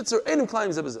 Vormutza. Bekitzer, Einim Klaim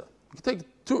Zebezeh. You can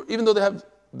take two, even though they have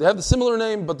the similar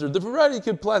name, but they're different variety, you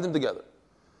can plant them together.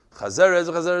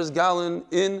 Chazer Gallon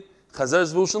in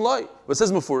Chazer Zvushin Lai. But it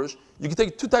says Mefurish, you can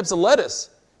take two types of lettuce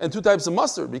and two types of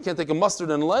mustard, but you can't take a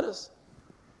mustard and a lettuce.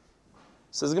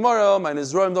 Says Gemara, my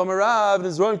Nizroim Domarav,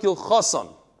 Nizroim Kil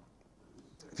Chosan.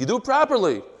 If you do it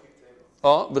properly,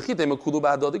 maybe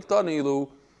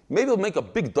it'll make a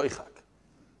big doichak.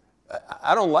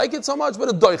 I don't like it so much, but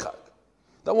a doichak.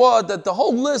 That the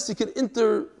whole list, you could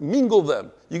intermingle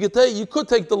them. You could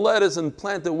take the lettuce and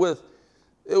plant it with.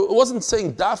 It wasn't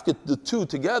saying dafka the two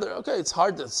together. Okay, it's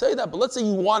hard to say that, but let's say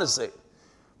you want to say it.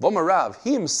 V'amarav,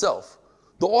 he himself,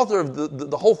 the author of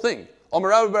the whole thing.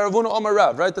 Amarav baravuna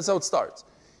Amarav, right? That's how it starts.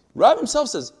 Rav himself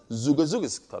says, zuga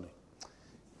zuga.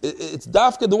 It's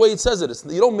dafka the way it says it.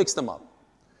 You don't mix them up.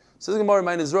 Says Gemara,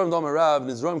 my Nizroim Amarav,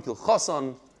 Nizroim Kil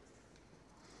Chasan.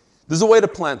 There's a way to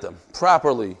plant them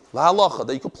properly. La halacha,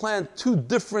 that you could plant two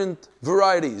different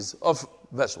varieties of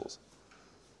vegetables.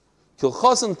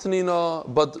 Kilchasim Tanina,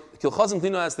 but Kilchasim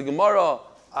Tanina asks the Gemara,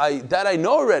 I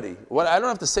know already. I don't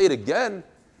have to say it again.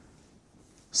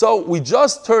 So we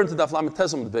just turned to Daf Lamed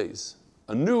Tesam Beis,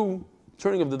 a new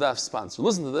turning of the Daf sponsor.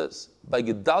 Listen to this, by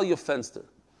Gedalia Fenster.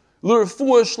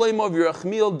 L'refuah shleima of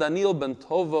Yerachmiel Daniel ben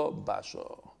Tova Basha.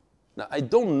 Now I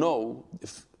don't know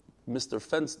if Mr.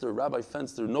 Fenster, Rabbi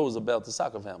Fenster, knows about the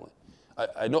Saka family.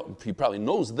 I know he probably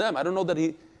knows them. I don't know that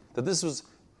this was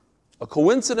a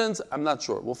coincidence. I'm not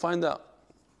sure. We'll find out.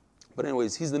 But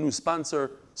anyways, he's the new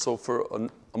sponsor. So for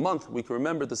a month, we can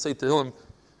remember to say to him,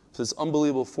 this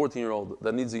unbelievable 14-year-old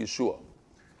that needs a Yeshua.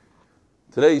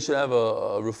 Today you should have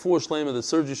a refuah shleima. The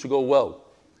surgery should go well.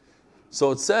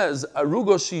 So it says,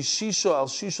 Arugo shisha al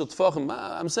shisha tfachim.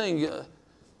 I'm saying,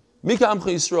 Mika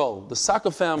Amcha Yisrael, the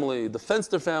Saka family, the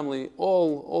Fenster family,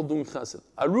 all doing chesed.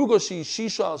 Arugo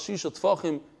shisha al shisha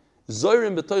tfachim,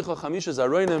 zoyrim betoicha chamisha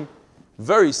zaroinim.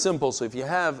 Very simple. So if you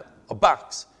have a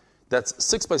box that's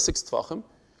 6 by 6 tfachim,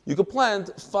 you could plant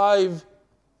five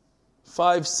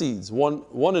seeds,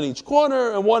 one in each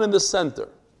corner and one in the center.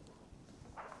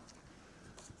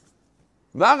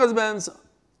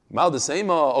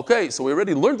 Okay, so we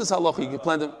already learned this halacha. You can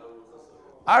plant them.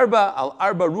 Arba al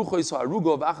arba ruchois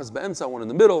harugo of achas be'emtza, one in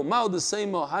the middle.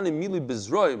 Ma'odesema hanim mili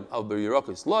bezroim al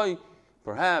berirakis loy.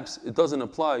 Perhaps it doesn't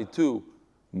apply to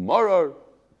marar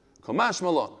kamash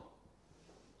malon.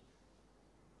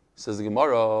 Says the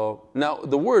Gemara. Now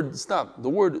the word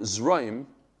zroim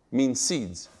means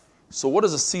seeds. So what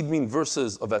does a seed mean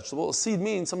versus a vegetable? A seed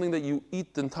means something that you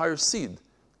eat the entire seed,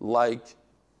 like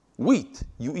wheat.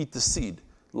 You eat the seed,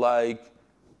 like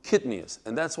kidneys,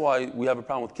 and that's why we have a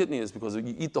problem with kidneys, because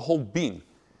you eat the whole bean.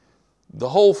 The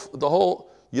whole.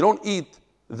 You don't eat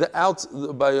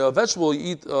by a vegetable.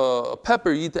 You eat a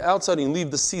pepper. You eat the outside and you leave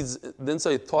the seeds. The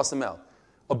inside, you toss them out.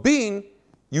 A bean,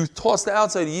 you toss the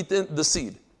outside. You eat the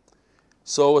seed.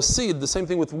 So a seed, the same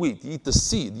thing with wheat. You eat the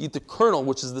seed. You eat the kernel,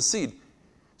 which is the seed.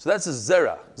 So that's a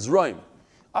zera, zroim.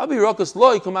 Abi rakas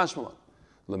loy kamashmalan.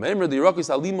 Lemember the rakas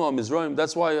alima mizroim.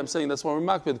 That's why I'm saying that's why we're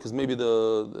makbid, because maybe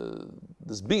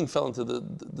this bean fell into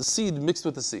the seed mixed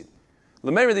with the seed.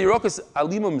 Lemember the rakas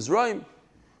alima mizroim.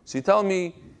 So you tell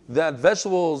me that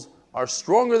vegetables are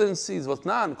stronger than seeds.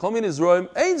 Vatnan kol min izroim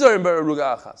ein zorim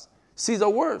beraruga achas. Seeds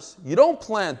are worse. You don't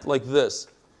plant like this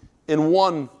in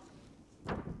one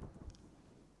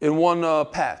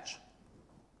patch.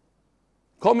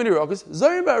 Vegetables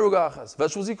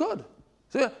you could.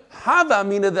 So hava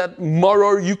mina that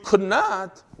maror you could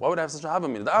not. Why would I have such a hava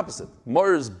mina? The opposite.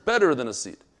 Maror is better than a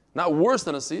seed, not worse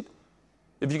than a seed.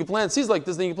 If you can plant seeds like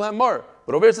this, then you can plant maror.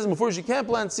 But over here it says before you can't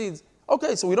plant seeds.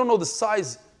 Okay, so we don't know the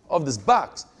size of this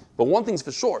box, but one thing's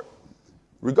for sure: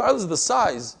 regardless of the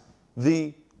size,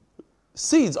 the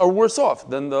seeds are worse off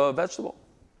than the vegetable.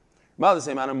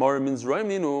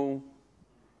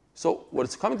 So what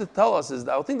it's coming to tell us is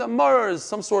that I think that maror is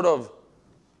some sort of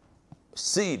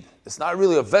seed. It's not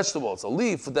really a vegetable. It's a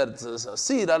leaf that it's a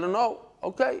seed. I don't know.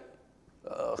 Okay.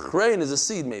 Chrein is a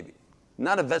seed maybe.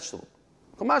 Not a vegetable.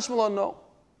 Kamash Malon, no.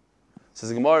 Says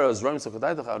the Gemara, I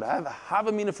would have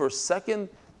a meaning for a second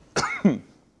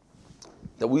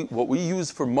that what we use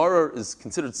for maror is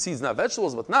considered seeds, not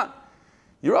vegetables, but not.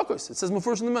 Yerakos. It says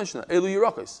first in the Mishnah, Elu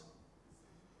Yerakos.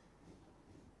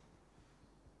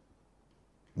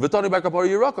 Vitani Bakapar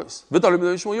Yerakos. Vitani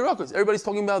B'Shmo Yerakos. Everybody's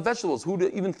talking about vegetables. Who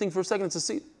would even think for a second it's a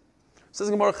seed? Says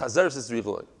the Gemara, Chazer says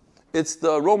Richeloi. It's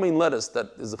the romaine lettuce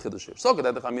that is the chiddush here. So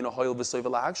that the chamina hoil v'soy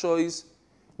v'la'akshois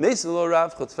nesin lo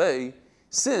rav chotfei,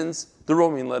 since the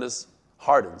romaine lettuce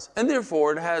hardens and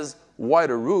therefore it has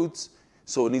wider roots,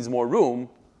 so it needs more room.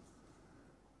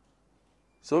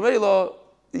 So Meila,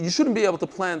 you shouldn't be able to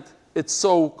plant it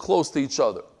so close to each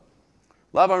other.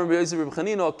 Lavan Rabbi Yosef Rabbi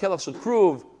Chanina, kelach should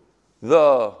prove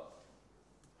the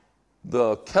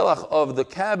kelach of the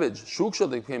cabbage shuksha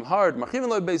that became hard. Machivin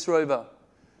lo beis roiva.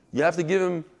 You have to give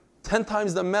him 10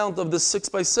 times the amount of the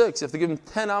 6x6. You have to give him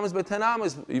 10 amas by 10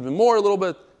 amas, even more a little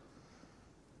bit.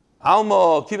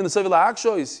 Alma, keeping the sevila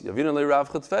akshois, yavina le rav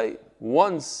chetfei.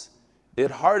 Once it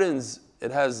hardens,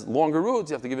 it has longer roots,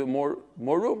 you have to give it more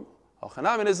room. I'm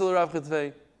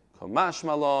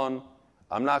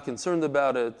not concerned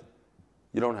about it.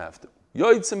 You don't have to.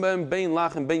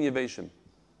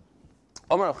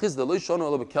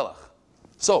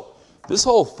 So, this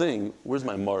whole thing, where's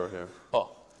my maror here?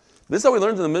 Oh, this is how we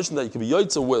learned in the Mishnah that you can be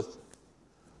yoitza with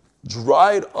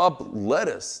dried up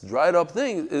lettuce, dried up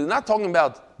thing. It's not talking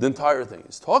about the entire thing.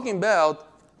 It's talking about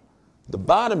the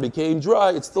bottom became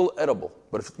dry, it's still edible.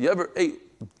 But if you ever ate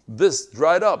this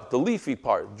dried up, the leafy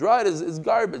part, dried is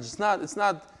garbage. It's not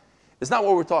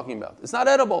what we're talking about. It's not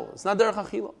edible. It's not derech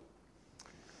achila.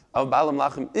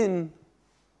 In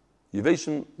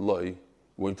yeveshim loy.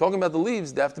 When you're talking about the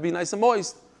leaves, they have to be nice and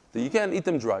moist. That you can't eat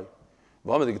them dry.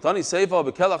 But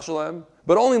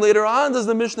only later on does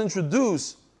the Mishnah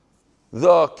introduce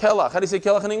the kelach. How do you say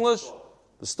kelach in English?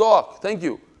 The stalk. Thank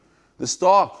you. The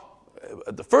stalk.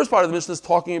 The first part of the Mishnah is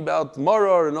talking about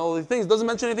maror and all these things. It doesn't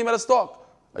mention anything about a stalk.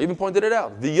 I even pointed it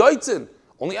out. The yoitzin.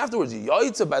 Only afterwards. The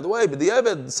yoitzin, by the way, but the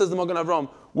eved, says the Magen Avram,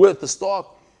 with the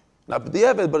stalk. Not the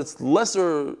eved, but it's less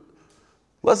of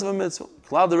a mitzvah.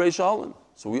 Cloud the Reish Alin.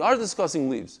 So we are discussing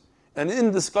leaves. And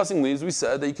in discussing leaves, we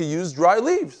said that you could use dry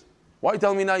leaves. Why are you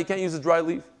telling me now you can't use a dry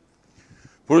leaf?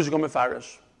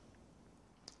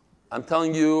 I'm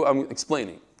telling you, I'm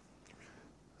explaining.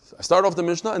 I start off the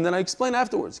Mishnah and then I explain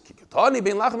afterwards. That's why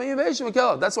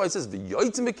it says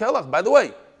v'yoitzim. By the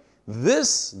way,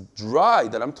 this dry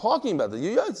that I'm talking about, the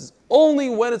yoyitz, is only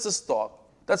when it's a stalk.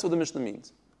 That's what the Mishnah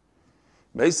means.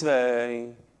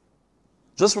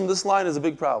 Just from this line is a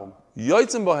big problem.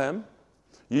 Yoitzim bohem,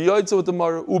 yoyitz with the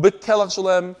maror, ubekelach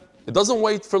shalem. It doesn't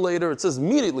wait for later. It says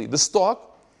immediately the stalk.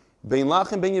 Bein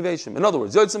lach and bein yeveshim. In other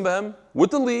words, yoitzim bohem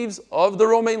with the leaves of the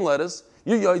romaine lettuce.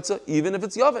 You yoytza even if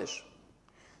it's yavesh.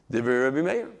 Divrei Rabbi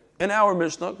Meir. And our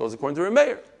Mishnah goes according to Rabbi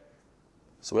Meir.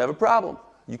 So we have a problem.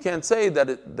 You can't say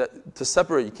that to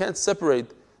separate. You can't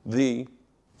separate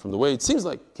from the way it seems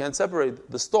like. You can't separate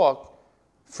the stalk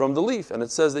from the leaf. And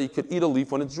it says that you could eat a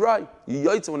leaf when it's dry. You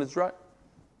yaitza when it's dry.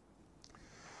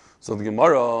 So the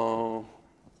Gemara.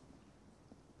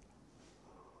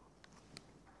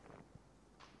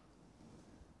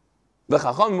 The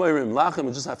Chacham Moirim Lachem,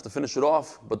 we just have to finish it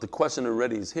off, but the question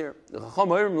already is here. The Chacham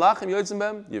Moirim Lachem Yoitzim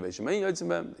Bem, Yeveshim Yoitzim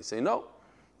Bem. They say no,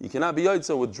 you cannot be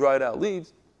Yoitza with dried out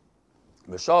leaves.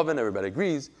 Veshavin, everybody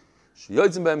agrees.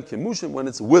 Yoitzim Bem Kimushim, when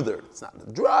it's withered. It's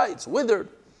not dry, it's withered.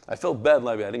 I felt bad,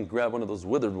 Lavi. I didn't grab one of those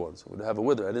withered ones. It would have a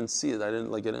wither. I didn't see it. I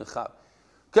didn't chap.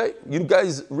 Okay, you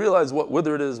guys realize what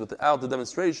withered is without the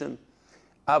demonstration.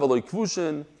 Avaloi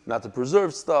Kvushin, not to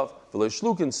preserve stuff. Veloi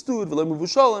Shlukin, stewed. Veloi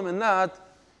Muvushalim, and not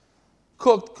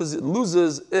cooked because it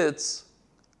loses its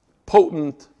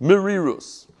potent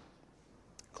mirirus.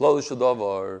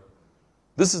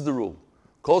 This is the rule.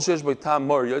 If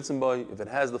it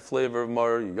has the flavor of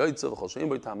mar,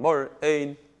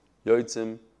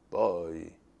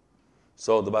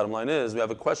 so the bottom line is, we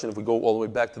have a question. If we go all the way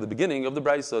back to the beginning of the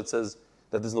Brisa, it says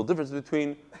that there's no difference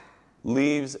between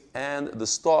leaves and the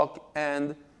stalk,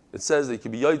 and it says that it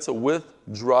can be yaitza with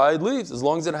dried leaves, as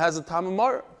long as it has a tam of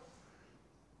mar.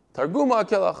 Targuma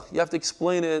kelach, you have to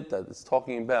explain it that it's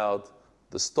talking about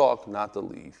the stalk, not the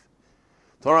leaf.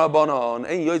 Torah banon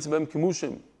ein yoytz bem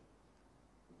kimushim.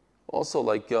 Also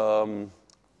like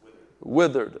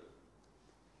withered.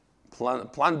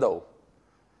 Plando.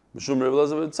 Mishum Rebbe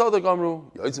Elazar tzadok amru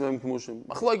yoytz bem kimushim.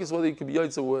 Machlokes whether you can be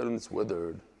yoytz when it's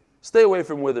withered. Stay away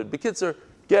from withered. Bekitzer,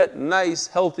 get nice,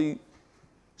 healthy,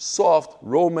 soft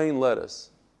romaine lettuce.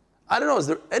 I don't know, is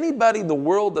there anybody in the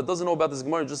world that doesn't know about this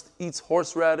Gemara, just eats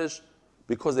horseradish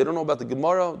because they don't know about the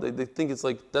Gemara? They think it's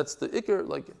like, that's the Iker?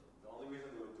 Like, The only reason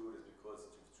they would do it is because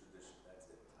it's tradition. That's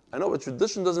it. I know, but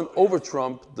tradition doesn't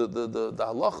over-trump the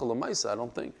halacha l'maisa, I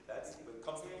don't think. That's, when it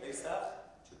comes to Pesach,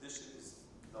 tradition is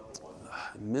number one.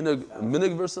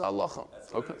 Minig versus halacha.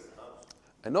 Okay.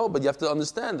 I know, but you have to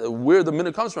understand where the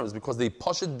minig comes from. It's because the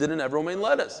pashut didn't ever romaine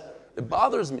lettuce. It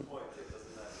bothers me.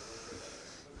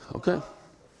 Okay.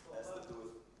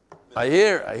 I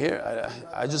hear.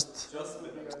 I just.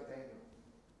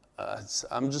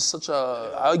 I'm just such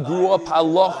a. I grew up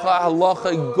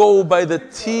halacha. Go by the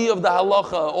T of the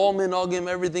halacha. All minhagim,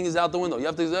 everything is out the window. You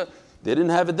have to. They didn't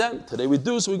have it then. Today we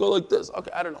do, so we go like this.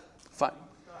 Okay, I don't know. Fine.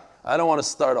 I don't want to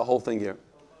start a whole thing here.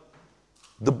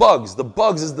 The bugs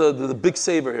is the big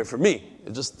saver here for me.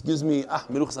 It just gives me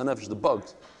menuchas hanefesh. The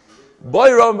bugs.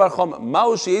 Going back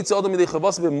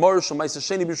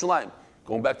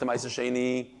to Ma'aser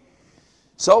Sheni.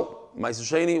 So, Ma'aser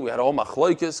Sheni, we had a whole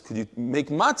machloikis. Could you make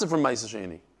matzah from Ma'aser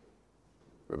Sheni?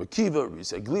 Rabbi Kiva, Rabbi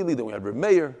Yisrael Glili, then we had Rabbi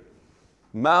Meir.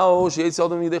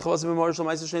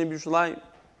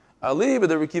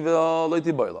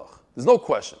 There's no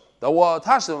question. Rabbi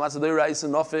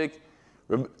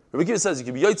Kiva says you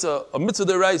can be yotza a mitzvah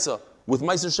deraisa with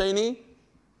Ma'aser Sheni.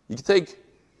 You can take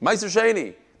Ma'aser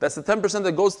Sheni. That's the 10%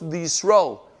 that goes to the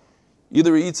Yisrael.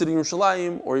 Either he eats it in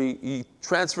Yerushalayim, or he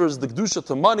transfers the Kedusha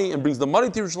to money and brings the money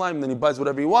to Yerushalayim, and then he buys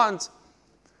whatever he wants.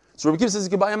 So Rabbi Kiva says you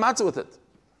can buy a matzah with it.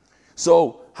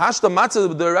 So, hashta matzah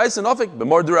deraisa nafik,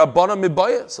 b'mar derabbanan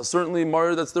mibaya. So certainly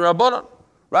mar that's derabbanan.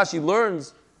 Rashi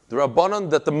learns derabbanan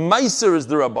that the meiser is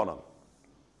derabbanan.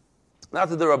 Not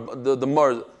the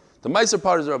mar. The meiser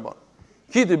part is derabbanan.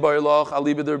 Kiti barilach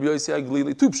ali b'der b'yosi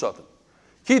aglili tu pshatim.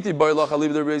 Kiti barilach ali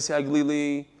b'der b'yosi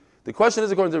aglili. The question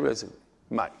is according to Rabbi Yossi.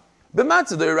 Mai.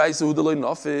 B'matzah deraisa hu delay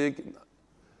nafik.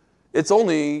 It's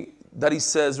only that he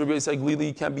says Rabbi Yossi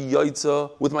Glili can't be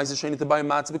yaitza with Ma'aser Sheni to buy a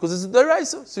matzah because it's a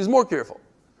deraisa, so he's more careful.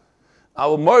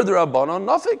 Our murder Rabbanon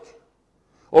nafik,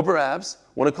 or perhaps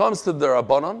when it comes to the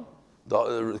Rabbanon,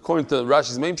 according to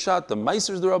Rashi's main shot, the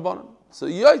Ma'aser is the Rabbanon, so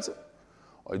yaitza.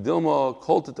 Oidilma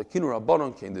called it Takinu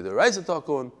Rabbanon came to the deraisa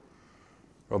takun.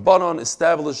 Rabbanon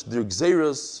established their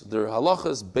gzeiras, their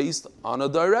halachas based on a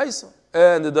deraisa,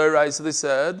 and the deraisa they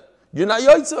said you're not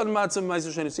yaitza on matzah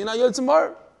Ma'aser Sheni, so you're not yaitza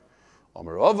mar.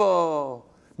 Amarava,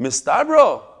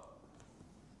 Mistabra,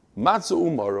 Matzah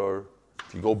Umaror.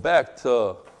 If you go back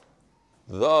to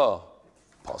the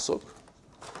pasuk,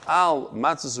 Al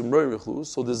Matzah Umrei Rechlus,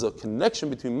 so there's a connection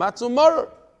between Matzah and Maror.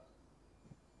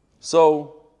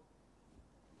 So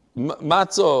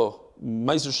Matzah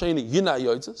Ma'aser Sheni Yina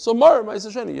Yoitza, so Maror Ma'aser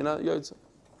Sheni Yina Yoitza.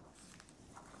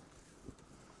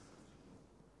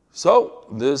 So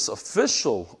this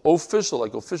official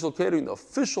catering, the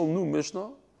official new Mishnah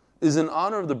is in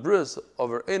honor of the bris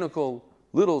of our Enokol,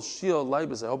 little Shia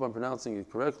Leibus, I hope I'm pronouncing it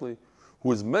correctly,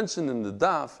 who is mentioned in the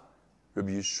Daf,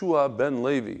 Rabbi Yeshua ben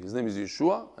Levi. His name is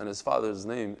Yeshua, and his father's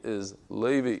name is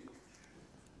Levi.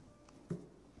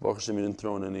 Baruch Hashem, he didn't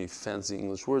throw in any fancy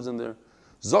English words in there.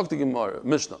 Zok the Gemara,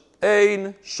 Mishnah.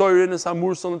 Ein shoyrin es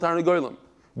hamur son l'tarnei goyim.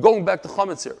 Going back to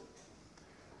chametz here.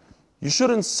 You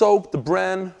shouldn't soak the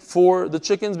bran for the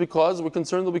chickens because we're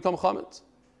concerned they'll become chametz.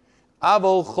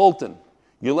 Aval cholten.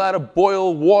 You're allowed to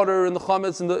boil water in the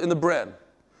chametz in the bread.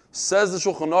 Says the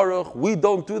Shulchan Aruch, we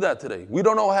don't do that today. We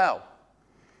don't know how.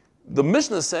 The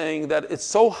Mishnah is saying that it's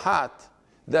so hot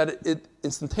that it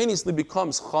instantaneously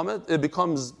becomes chametz.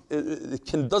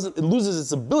 It loses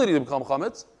its ability to become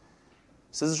chametz.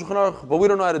 Says the Shulchan Aruch, but we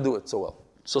don't know how to do it so well.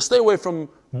 So stay away from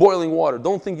boiling water.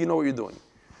 Don't think you know what you're doing.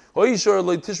 I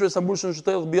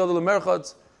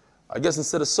guess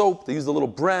instead of soap, they use a little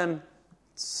bran.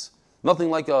 It's nothing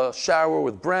like a shower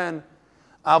with bran.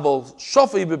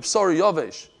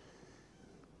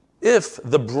 If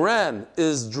the bran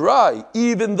is dry,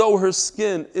 even though her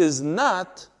skin is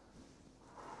not,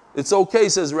 it's okay,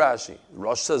 says Rashi.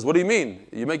 Rosh says, what do you mean?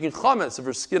 You're making chametz if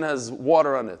her skin has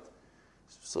water on it.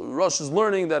 So Rosh is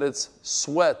learning that it's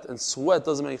sweat, and sweat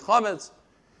doesn't make chametz.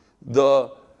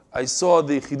 I saw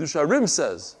the Chidush Harim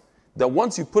says that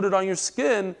once you put it on your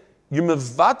skin, you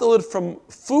mevatel it from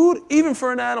food, even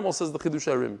for an animal, says the Chidush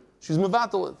Harim. She's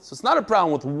mevatel it. So it's not a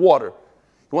problem with water.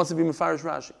 He wants to be mefarish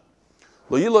Rashi.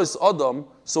 Lo yilos adam,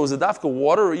 so is it dafka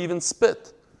water or even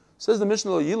spit? Says the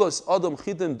Mishnah, lo yilos adam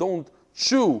chitin, don't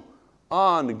chew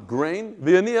on grain.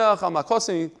 V'yaniach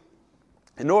hamakosin,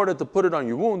 in order to put it on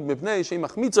your wound, mipnei sheim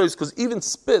achmitzos, because even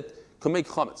spit can make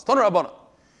chametz. Toner Rabbana.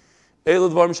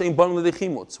 Once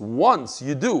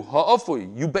you do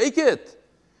ha'afui, you bake it,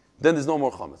 then there's no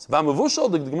more chametz.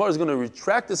 The Gemara is going to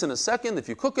retract this in a second. If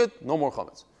you cook it, no more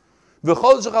chametz. And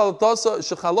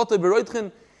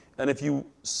if you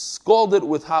scald it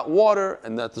with hot water,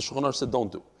 and that the Shulchan Aruch said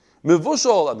don't do. You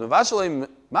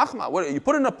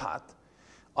put it in a pot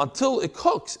until it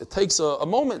cooks. It takes a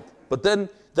moment. But then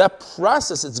that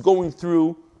process, it's going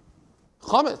through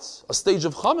chametz, a stage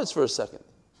of chametz for a second.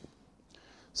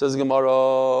 Says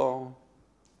Gemara,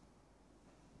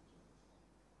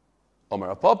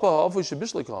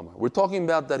 we're talking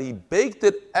about that he baked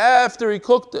it after he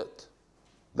cooked it.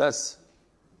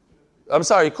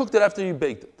 He cooked it after he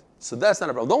baked it. So that's not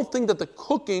a problem. Don't think that the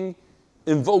cooking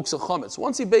invokes a chametz.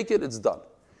 Once you bake it, it's done.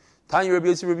 Tanya Rabbi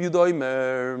Yossi Rabbi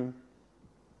Yudoimer.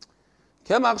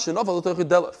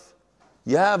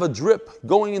 You have a drip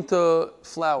going into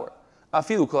flour.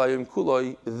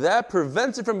 That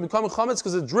prevents it from becoming chametz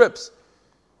because it drips.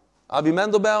 Avi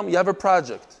Mendelbaum, you have a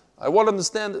project. I want to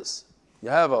understand this. You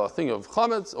have a thing of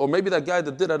chametz, or maybe that guy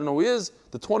that did, I don't know who he is,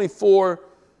 the 24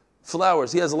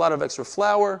 flours. He has a lot of extra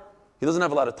flour. He doesn't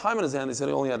have a lot of time in his hand. He said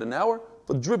he only had an hour.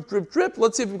 But drip, drip, drip.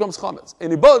 Let's see if it becomes chametz.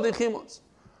 And you have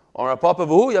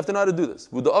to know how to do this.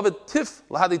 Tif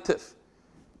lahadi tif.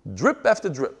 Drip after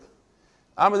drip.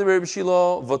 If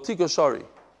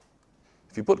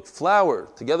you put flour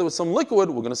together with some liquid,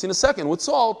 we're going to see in a second, with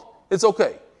salt, it's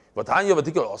okay. But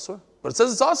it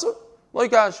says it's asur.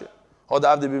 Like Asher.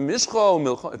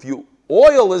 If you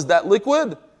oil is that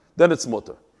liquid, then it's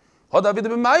mutter. But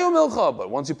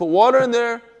once you put water in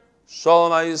there,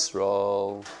 Shalom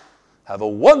Yisrael. Have a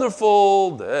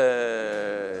wonderful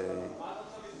day.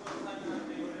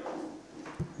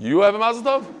 You have a Mazel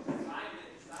Tov?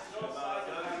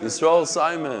 Yisrael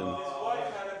Simon.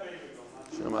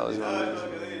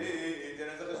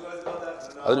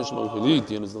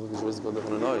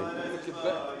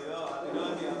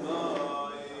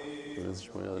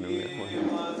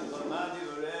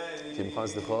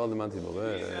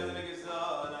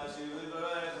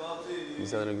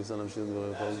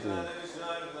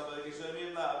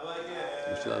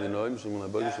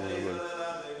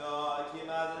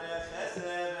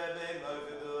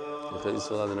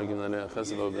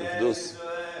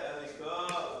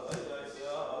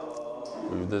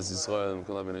 This Israel,